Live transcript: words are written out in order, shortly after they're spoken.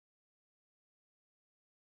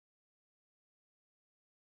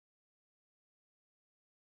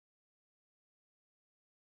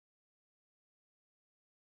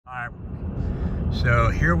Alright, so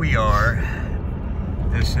here we are.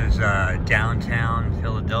 This is downtown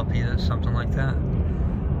Philadelphia, something like that.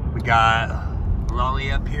 We got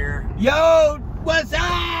Lolly up here. Yo, what's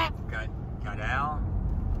up? Got Al.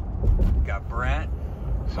 Got Brent.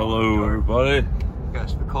 Hello, everybody. Got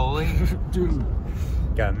Spicoli. Dude.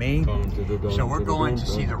 Got me. So we're going to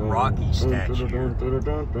see the Rocky statue.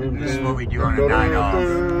 This is what we do on a night off.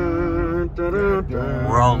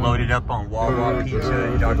 We're all loaded up on Wawa pizza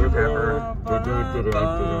and Dr. Pepper.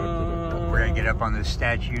 We're going to get up on this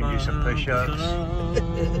statue and do some push-ups.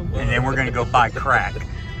 And then we're going to go buy crack.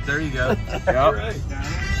 There you go. Yep.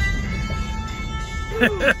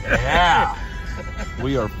 Yeah.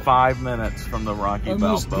 We are 5 minutes from the Rocky I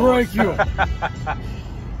must Balboa. break you.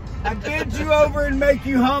 I bend you over and make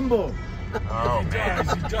you humble. Oh, man.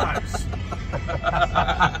 He does.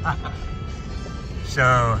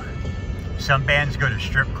 So, some bands go to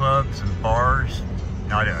strip clubs and bars.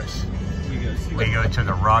 Not us. We go to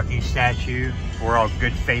the Rocky statue. We're all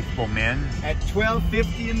good, faithful men. At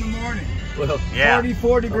 12:50 in the morning. Well, Yeah.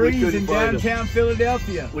 44 degrees in find downtown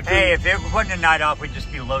Philadelphia. Hey, if it wasn't a night off, we'd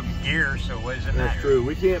just be loading gear, so what does it matter? That's true.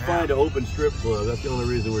 We can't find an open strip club. That's the only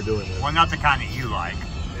reason we're doing this. Well, not the kind that you like.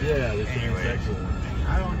 Yeah, that's Anyways. excellent.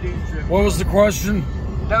 I don't do strip. What was the question?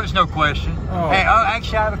 That was no question. Oh. Hey,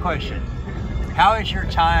 actually, I have a question. How has your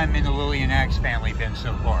time in the Lillian Axe family been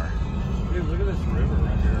so far? dude, look at this river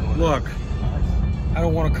right here. Look, I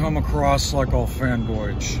don't want to come across like all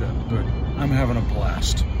fanboy and shit, but I'm having a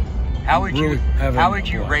blast. How would Really you having How would a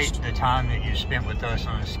you blast. rate the time that you spent with us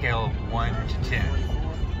on a scale of 1 to 10?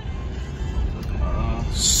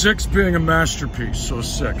 6 being a masterpiece, so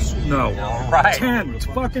 6. No. All right. 10. It's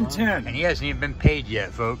fucking 10. And he hasn't even been paid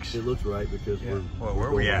yet, folks. It looks right because we're. Well, where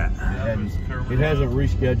are we at? It hasn't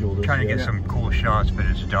rescheduled. Trying to get some cool shots, but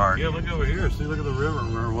it's dark. Yeah, look over here. See, look at the river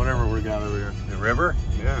or whatever we got over here. The river?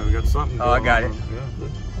 Yeah, we got something. Oh, I got going it. on. Yeah.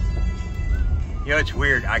 You know, it's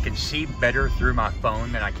weird. I can see better through my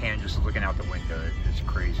phone than I can just looking out the window. It's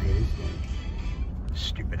crazy.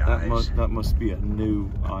 Stupid eyes. That must be a new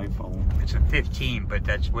iPhone. It's a 15, but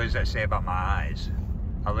what does that say about my eyes?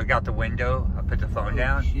 I look out the window, I put the phone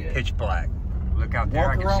down, shit. pitch black. Look out there,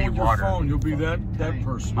 Walk I can around see with your water. phone, you'll be that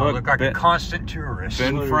person. I Look, look like a Ben- constant tourist.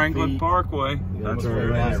 Ben 200 Franklin feet. Parkway. That's where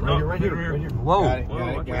it is. Right here, right here, right here. Whoa,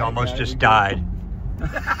 Got it, we almost just died.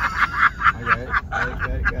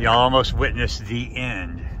 Y'all almost witnessed the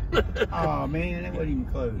end. Oh man, that wasn't even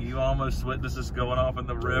close. You almost witnessed this going off in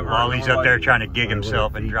the river. Wally's up there trying to gig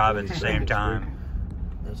himself and drive at the same time.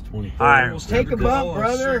 That's 20. All right. Take a bump,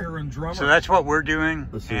 brother. So that's what we're doing,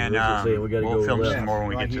 Let's see, and let's say we gotta we'll go film left. some more when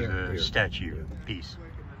we Right get to here. the statue. Peace.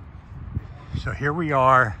 So here we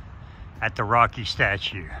are at the Rocky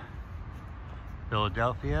statue.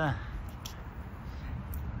 Philadelphia.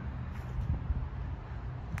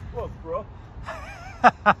 Fuck, bro.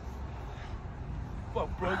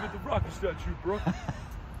 Fuck, bro. Get the Rocky statue, bro.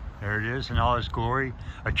 There it is in all its glory.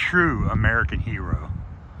 A true American hero.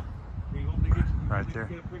 Right there.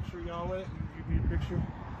 Get a picture, y'all with it? Give me a picture.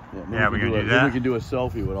 Yeah, we can do Maybe that. we can do a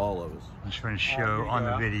selfie with all of us. I'm just going to show on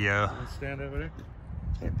the video. Let's stand over there.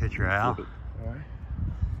 Take a picture, Al. All right.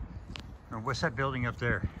 Now, what's that building up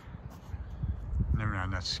there? Never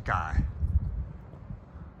mind, that's sky.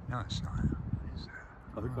 No, it's not. What is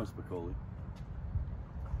that? I think that's Spicoli.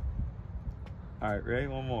 All right, Ray,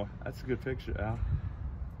 one more. That's a good picture, Al.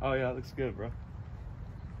 Oh, yeah, that looks good, bro.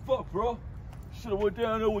 Fuck, bro. Should have went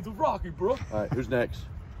down there with the Rocky, bro. All right, who's next?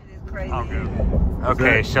 Crazy. I'll go.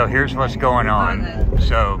 Okay, so here's what's going on.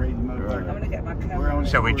 So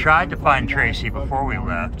we tried to find Tracy before we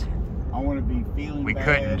left. I want to be feeling We bad,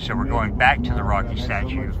 couldn't, so we're going back to the Rocky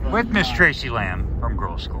statue with Miss Tracy Lamb from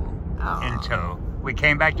Girlschool in tow. We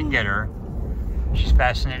came back to get her. She's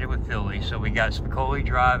fascinated with Philly, so we got Spicoli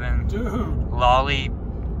driving, Dude. Lolly,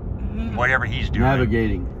 whatever he's doing.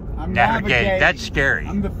 Navigating. I'm Navigating. That's scary.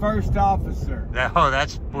 I'm the first officer.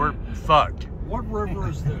 We're fucked. What river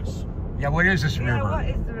is this? Yeah, what is this Yeah, what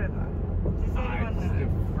river? is the river? Does It's anyone the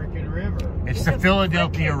know? freaking river. It's the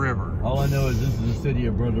Philadelphia River. All I know is this is the city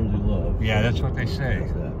of brotherly love. Yeah, that's what they say.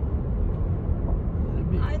 That's that.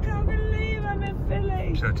 I can't believe I'm in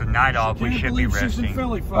Philly. So it's a night off. We Can't should be believe she's in resting.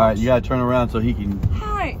 Philly, folks. All right, you gotta turn around so he can.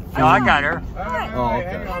 Hi. No, I got her. Hi. Oh,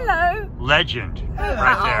 okay. Hello. Legend. Oh.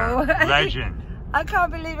 Right there. Legend. I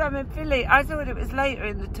can't believe I'm in Philly. I thought it was later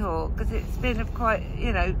in the tour because it's been a quite,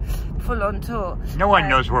 full-on tour. No one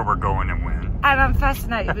knows where we're going and when. And I'm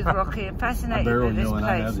fascinated with Rocky and I fascinated barely with this know, and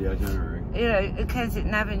I have place. the itinerary.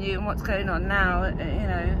 Kensington Avenue and what's going on now.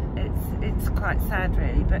 It's quite sad,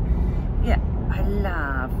 really. But yeah, I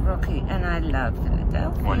love Rocky and I love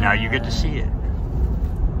Philadelphia. Well, now you get to see it.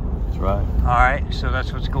 It's right. All right, so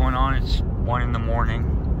that's what's going on. It's 1 in the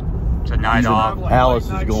morning. It's a night off. Alice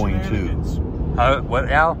is going to. What,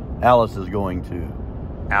 Al? Alice is going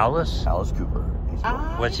to. Alice? Alice Cooper.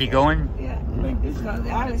 What's he going? Yeah, he's got the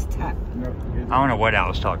Alice tap. I don't know what Al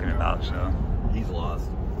was talking about, so. He's lost.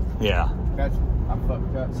 Yeah. I'm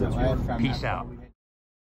fucked up. Peace out.